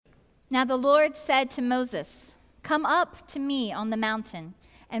Now the Lord said to Moses, "Come up to me on the mountain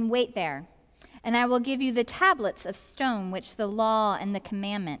and wait there, and I will give you the tablets of stone which the law and the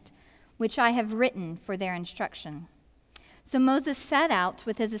commandment, which I have written for their instruction." So Moses set out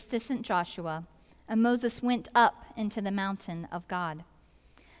with his assistant Joshua, and Moses went up into the mountain of God.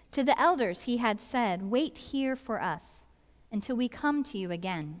 To the elders he had said, "Wait here for us until we come to you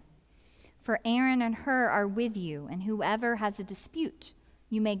again. For Aaron and Hur are with you, and whoever has a dispute,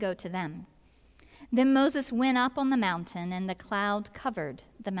 you may go to them." Then Moses went up on the mountain, and the cloud covered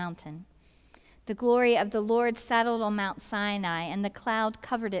the mountain. The glory of the Lord settled on Mount Sinai, and the cloud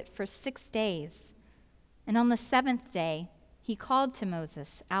covered it for 6 days. And on the 7th day, he called to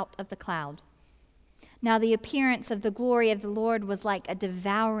Moses out of the cloud. Now the appearance of the glory of the Lord was like a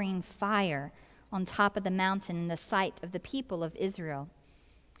devouring fire on top of the mountain in the sight of the people of Israel.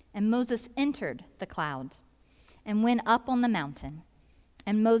 And Moses entered the cloud and went up on the mountain.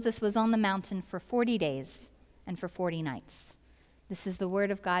 And Moses was on the mountain for 40 days and for 40 nights. This is the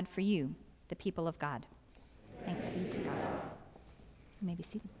word of God for you, the people of God. Thanks be to God. You may be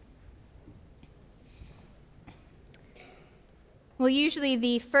seated. Well, usually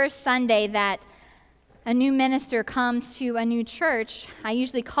the first Sunday that a new minister comes to a new church, I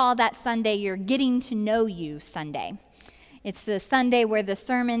usually call that Sunday your Getting to Know You Sunday. It's the Sunday where the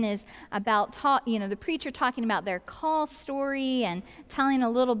sermon is about, the preacher talking about their call story and telling a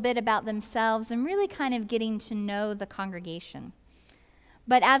little bit about themselves and really kind of getting to know the congregation.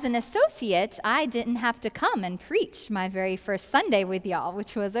 But as an associate, I didn't have to come and preach my very first Sunday with y'all,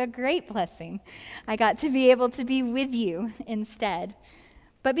 which was a great blessing. I got to be able to be with you instead.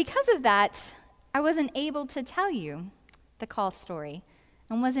 But because of that, I wasn't able to tell you the call story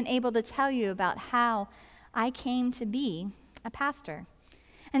and wasn't able to tell you about how I came to be a pastor.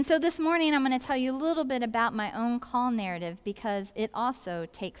 And so this morning I'm going to tell you a little bit about my own call narrative because it also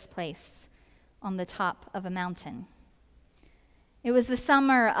takes place on the top of a mountain. It was the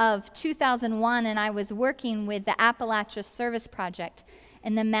summer of 2001 and I was working with the Appalachia Service Project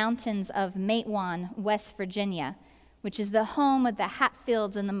in the mountains of Matewan, West Virginia, which is the home of the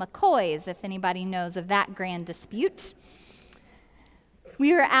Hatfields and the McCoys, if anybody knows of that grand dispute.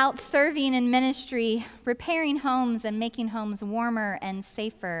 We were out serving in ministry, repairing homes and making homes warmer and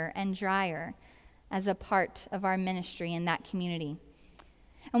safer and drier as a part of our ministry in that community.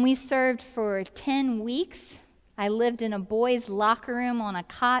 And we served for 10 weeks. I lived in a boys' locker room on a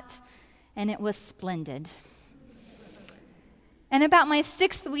cot, and it was splendid. And about my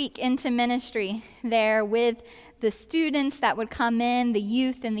 6th week into ministry there with the students that would come in, the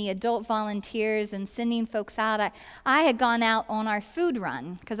youth and the adult volunteers and sending folks out, I had gone out on our food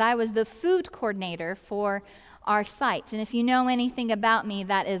run because I was the food coordinator for our site. And if you know anything about me,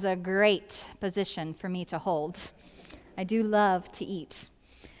 that is a great position for me to hold. I do love to eat.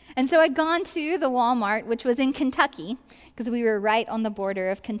 And so I'd gone to the Walmart, which was in Kentucky, because we were right on the border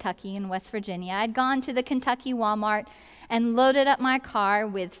of Kentucky and West Virginia. I'd gone to the Kentucky Walmart and loaded up my car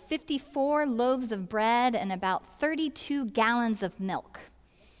with 54 loaves of bread and about 32 gallons of milk.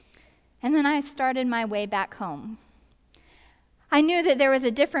 And then I started my way back home. I knew that there was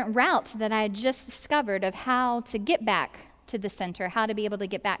a different route that I had just discovered of how to get back to the center, how to be able to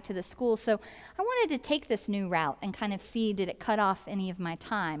get back to the school. So I wanted to take this new route and kind of see, did it cut off any of my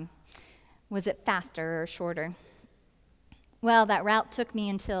time? Was it faster or shorter? Well, that route took me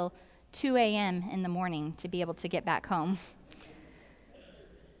until 2 a.m. in the morning to be able to get back home.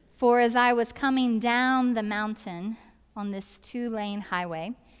 For as I was coming down the mountain on this 2-lane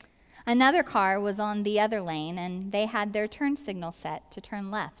highway, another car was on the other lane, and they had their turn signal set to turn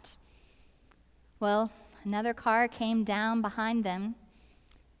left. Well, another car came down behind them,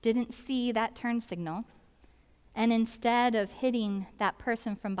 didn't see that turn signal, and instead of hitting that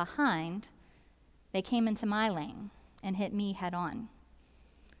person from behind, they came into my lane and hit me head on.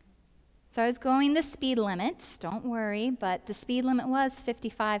 So I was going the speed limit, don't worry, but the speed limit was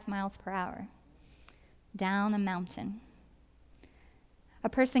 55 miles per hour down a mountain. A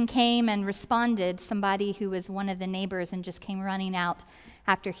person came and responded, somebody who was one of the neighbors, and just came running out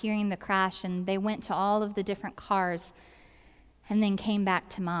after hearing the crash, and they went to all of the different cars and then came back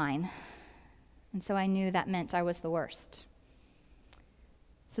to mine. And so I knew that meant I was the worst.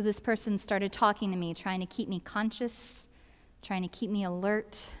 So this person started talking to me, trying to keep me conscious, trying to keep me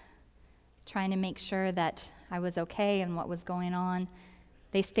alert, trying to make sure that I was okay and what was going on.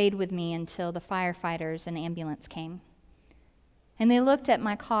 They stayed with me until the firefighters and ambulance came. And they looked at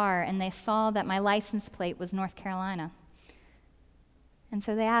my car and they saw that my license plate was North Carolina. And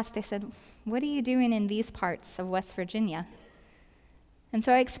so they said, "What are you doing in these parts of West Virginia?" And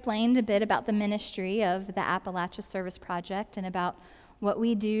so I explained a bit about the ministry of the Appalachia Service Project and about what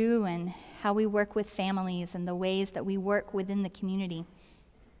we do and how we work with families and the ways that we work within the community.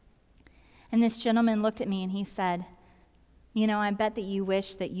 And this gentleman looked at me and he said, "You know, I bet that you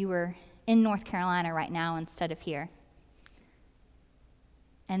wish that you were in North Carolina right now instead of here."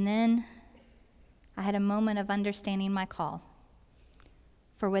 And then I had a moment of understanding my call.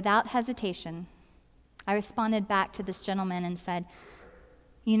 For without hesitation, I responded back to this gentleman and said,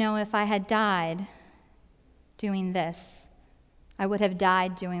 "You know, if I had died doing this, I would have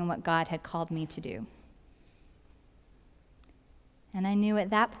died doing what God had called me to do." And I knew at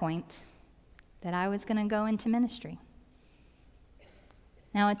that point that I was going to go into ministry.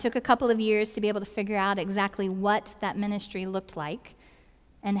 Now, it took a couple of years to be able to figure out exactly what that ministry looked like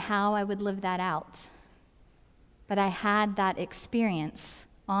and how I would live that out. But I had that experience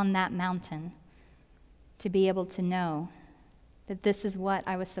on that mountain to be able to know that this is what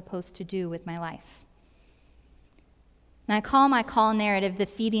I was supposed to do with my life. And I call my call narrative the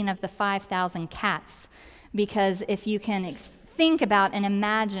feeding of the 5,000 cats, because if you can think about and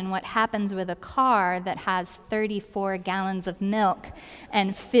imagine what happens with a car that has 34 gallons of milk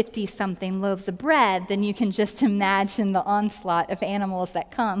and 50-something loaves of bread, then you can just imagine the onslaught of animals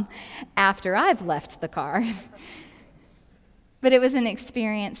that come after I've left the car. But it was an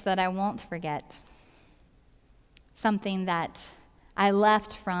experience that I won't forget. Something that I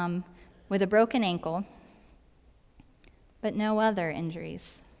left from with a broken ankle, but no other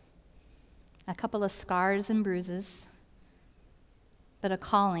injuries. A couple of scars and bruises, but a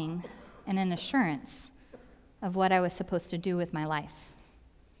calling and an assurance of what I was supposed to do with my life.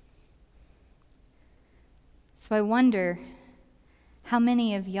 So I wonder how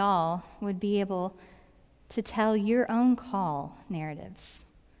many of y'all would be able to tell your own call narratives.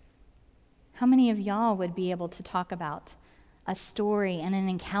 How many of y'all would be able to talk about a story and an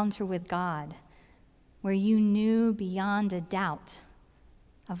encounter with God where you knew beyond a doubt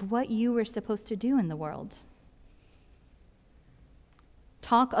of what you were supposed to do in the world?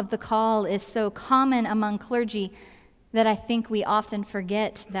 Talk of the call is so common among clergy that I think we often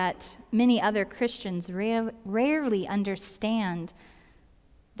forget that many other Christians rarely understand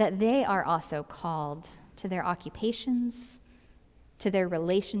that they are also called to their occupations, to their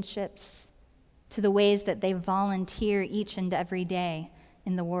relationships, to the ways that they volunteer each and every day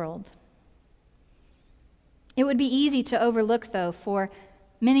in the world. It would be easy to overlook, though, for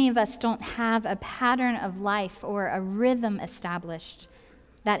many of us don't have a pattern of life or a rhythm established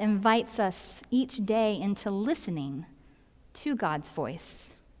that invites us each day into listening to God's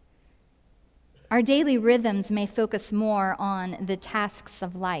voice. Our daily rhythms may focus more on the tasks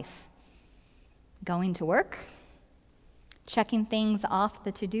of life: going to work, checking things off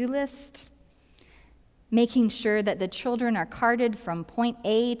the to-do list, making sure that the children are carted from point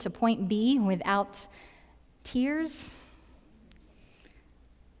A to point B without tears,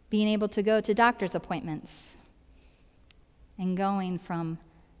 being able to go to doctor's appointments, and going from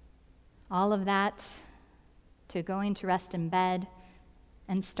all of that to going to rest in bed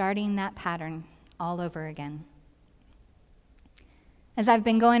and starting that pattern all over again. As I've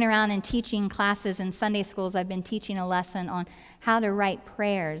been going around and teaching classes in Sunday schools, I've been teaching a lesson on how to write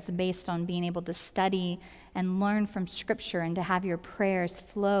prayers based on being able to study and learn from Scripture and to have your prayers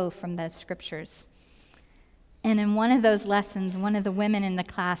flow from those Scriptures. And in one of those lessons, one of the women in the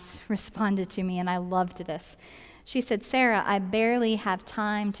class responded to me, and I loved this. She said, "Sarah, I barely have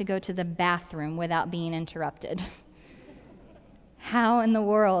time to go to the bathroom without being interrupted. How in the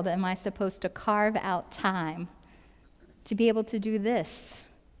world am I supposed to carve out time to be able to do this,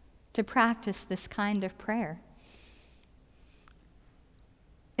 to practice this kind of prayer?"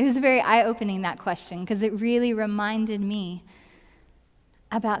 It was very eye-opening, that question, because it really reminded me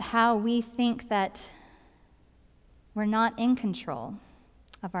about how we think that we're not in control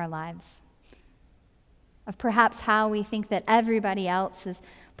of our lives, of perhaps how we think that everybody else is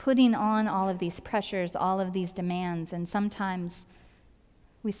putting on all of these pressures, all of these demands, and sometimes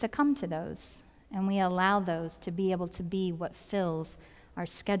we succumb to those, and we allow those to be able to be what fills our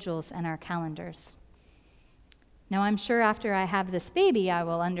schedules and our calendars. Now, I'm sure after I have this baby, I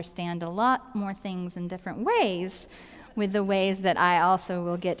will understand a lot more things in different ways, with the ways that I also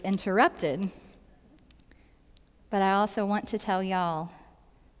will get interrupted. But I also want to tell y'all,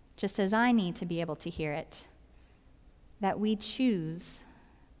 just as I need to be able to hear it, that we choose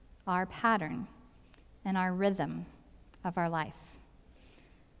our pattern and our rhythm of our life.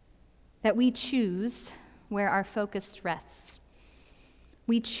 That we choose where our focus rests.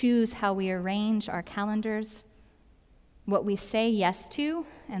 We choose how we arrange our calendars, what we say yes to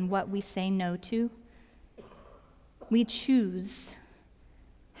and what we say no to. We choose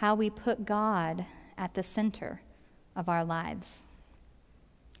how we put God at the center of our lives.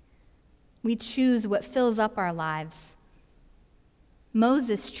 We choose what fills up our lives.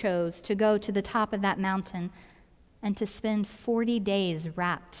 Moses chose to go to the top of that mountain and to spend 40 days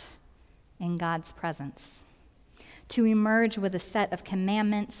wrapped in God's presence, to emerge with a set of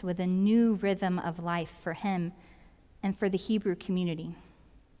commandments, with a new rhythm of life for him and for the Hebrew community.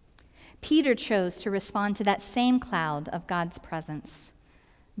 Peter chose to respond to that same cloud of God's presence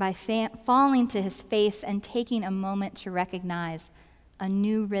by falling to his face and taking a moment to recognize a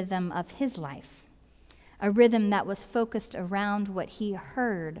new rhythm of his life, a rhythm that was focused around what he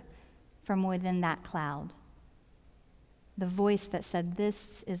heard from within that cloud. The voice that said,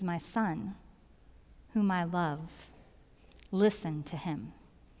 "This is my son, whom I love. Listen to him."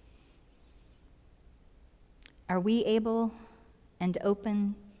 Are we able and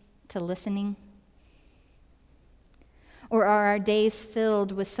open to listening? Or are our days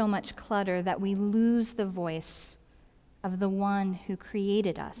filled with so much clutter that we lose the voice of the one who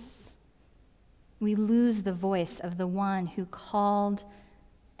created us? We lose the voice of the one who called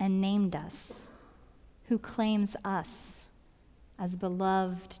and named us, who claims us as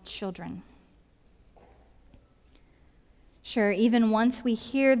beloved children. Sure, even once we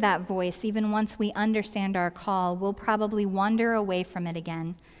hear that voice, even once we understand our call, we'll probably wander away from it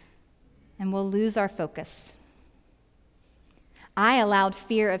again, and we'll lose our focus. I allowed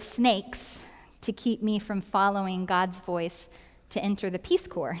fear of snakes to keep me from following God's voice to enter the Peace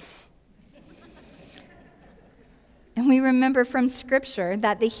Corps. And we remember from Scripture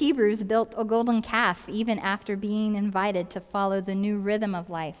that the Hebrews built a golden calf even after being invited to follow the new rhythm of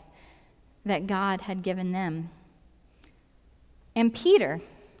life that God had given them. And Peter,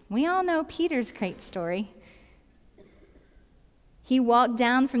 we all know Peter's great story. He walked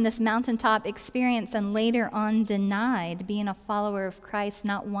down from this mountaintop experience and later on denied being a follower of Christ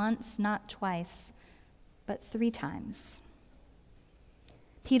not once, not twice, but 3 times.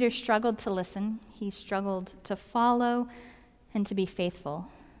 Peter struggled to listen. He struggled to follow and to be faithful.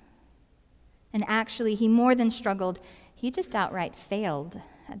 And actually, he more than struggled. He just outright failed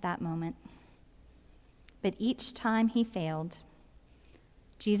at that moment. But each time he failed,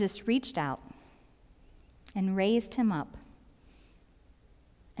 Jesus reached out and raised him up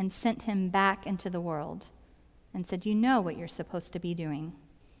and sent him back into the world and said, "You know what you're supposed to be doing.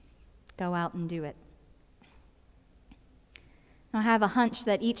 Go out and do it." I have a hunch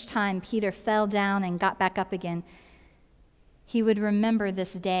that each time Peter fell down and got back up again, he would remember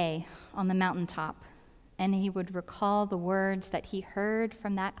this day on the mountaintop, and he would recall the words that he heard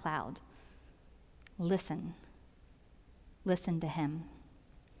from that cloud. Listen. Listen to him.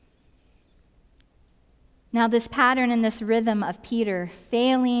 Now, this pattern and this rhythm of Peter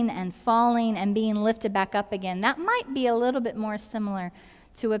failing and falling and being lifted back up again, that might be a little bit more similar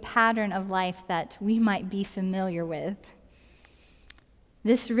to a pattern of life that we might be familiar with.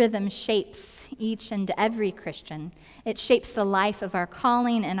 This rhythm shapes each and every Christian. It shapes the life of our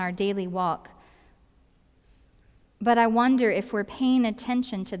calling and our daily walk. But I wonder if we're paying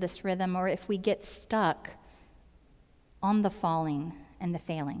attention to this rhythm or if we get stuck on the falling and the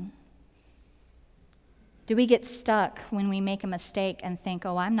failing. Do we get stuck when we make a mistake and think,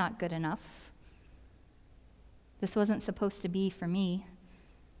 "Oh, I'm not good enough. This wasn't supposed to be for me"?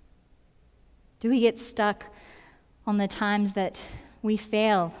 Do we get stuck on the times that we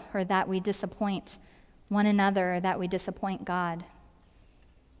fail or that we disappoint one another or that we disappoint God?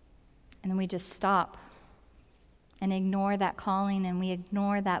 And then we just stop and ignore that calling and we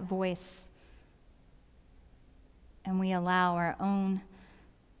ignore that voice and we allow our own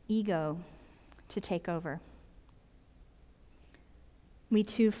ego to take over. We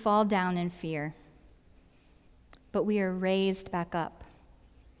too fall down in fear, but we are raised back up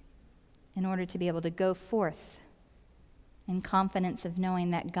in order to be able to go forth in confidence of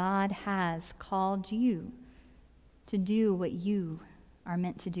knowing that God has called you to do what you are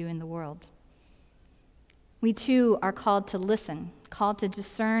meant to do in the world. We too are called to listen, called to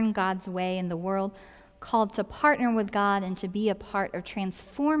discern God's way in the world, called to partner with God and to be a part of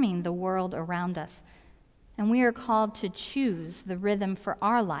transforming the world around us. And we are called to choose the rhythm for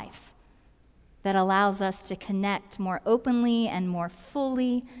our life that allows us to connect more openly and more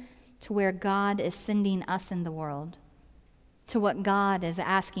fully to where God is sending us in the world, to what God is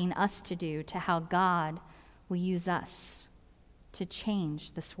asking us to do, to how God will use us to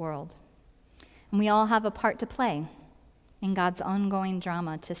change this world. And we all have a part to play in God's ongoing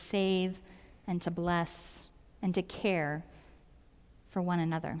drama to save and to bless and to care for one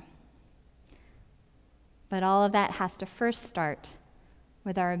another. But all of that has to first start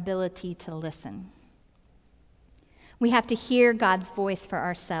with our ability to listen. We have to hear God's voice for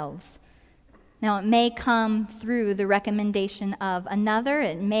ourselves. Now, it may come through the recommendation of another.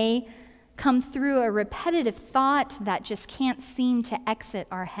 It may come through a repetitive thought that just can't seem to exit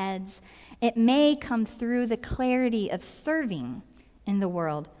our heads. It may come through the clarity of serving in the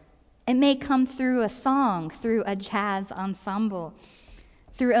world. It may come through a song, through a jazz ensemble,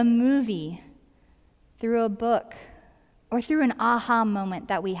 through a movie, through a book, or through an aha moment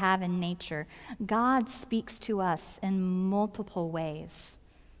that we have in nature. God speaks to us in multiple ways.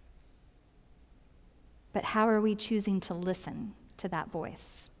 But how are we choosing to listen to that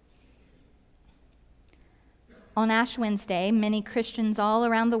voice? On Ash Wednesday, many Christians all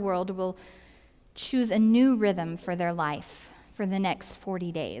around the world will choose a new rhythm for their life for the next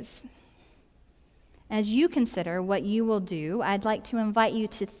 40 days. As you consider what you will do, I'd like to invite you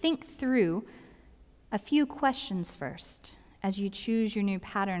to think through a few questions first as you choose your new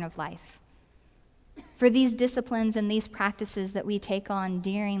pattern of life. For these disciplines and these practices that we take on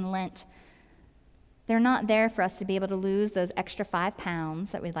during Lent, they're not there for us to be able to lose those extra 5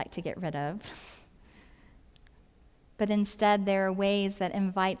 pounds that we'd like to get rid of. But instead, there are ways that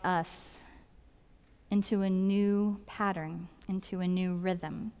invite us into a new pattern, into a new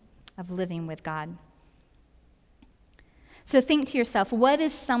rhythm of living with God. So think to yourself, what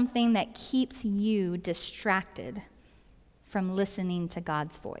is something that keeps you distracted from listening to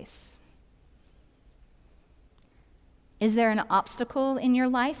God's voice? Is there an obstacle in your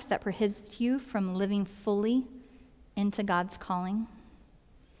life that prohibits you from living fully into God's calling?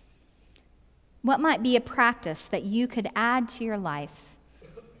 What might be a practice that you could add to your life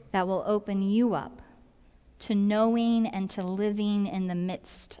that will open you up to knowing and to living in the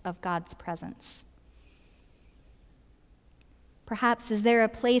midst of God's presence? Perhaps is there a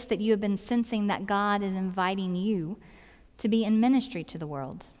place that you have been sensing that God is inviting you to be in ministry to the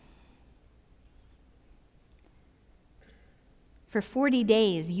world? For 40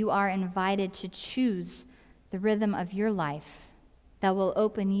 days, you are invited to choose the rhythm of your life that will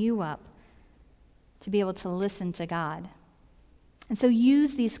open you up to be able to listen to God. And so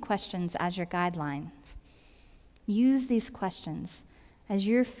use these questions as your guidelines. Use these questions as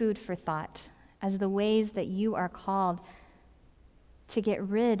your food for thought, as the ways that you are called to get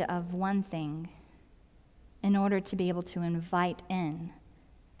rid of one thing in order to be able to invite in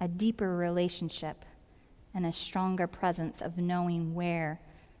a deeper relationship and a stronger presence of knowing where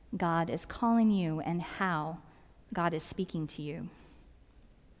God is calling you and how God is speaking to you.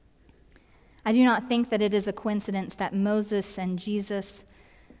 I do not think that it is a coincidence that Moses and Jesus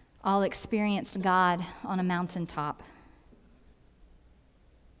all experienced God on a mountaintop.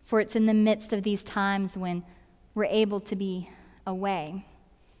 For it's in the midst of these times when we're able to be away,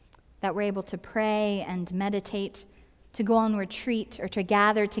 that we're able to pray and meditate, to go on retreat, or to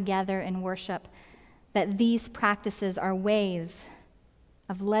gather together in worship, that these practices are ways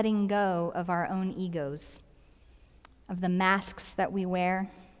of letting go of our own egos, of the masks that we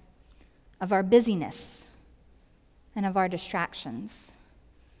wear, of our busyness, and of our distractions.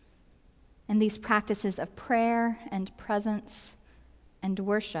 And these practices of prayer and presence and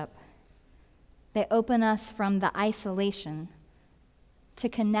worship, they open us from the isolation to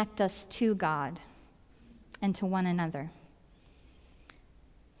connect us to God and to one another.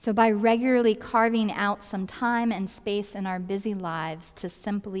 So by regularly carving out some time and space in our busy lives to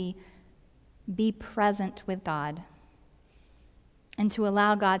simply be present with God, and to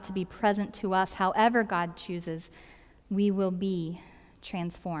allow God to be present to us however God chooses, we will be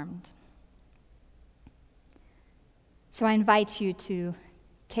transformed. So I invite you to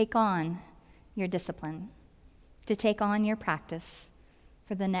take on your discipline, to take on your practice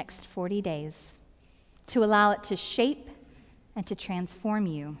for the next 40 days, to allow it to shape and to transform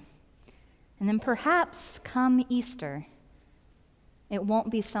you. And then perhaps come Easter, it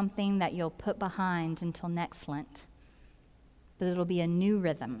won't be something that you'll put behind until next Lent, but it'll be a new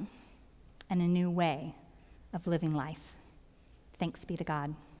rhythm and a new way of living life. Thanks be to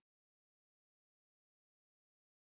God.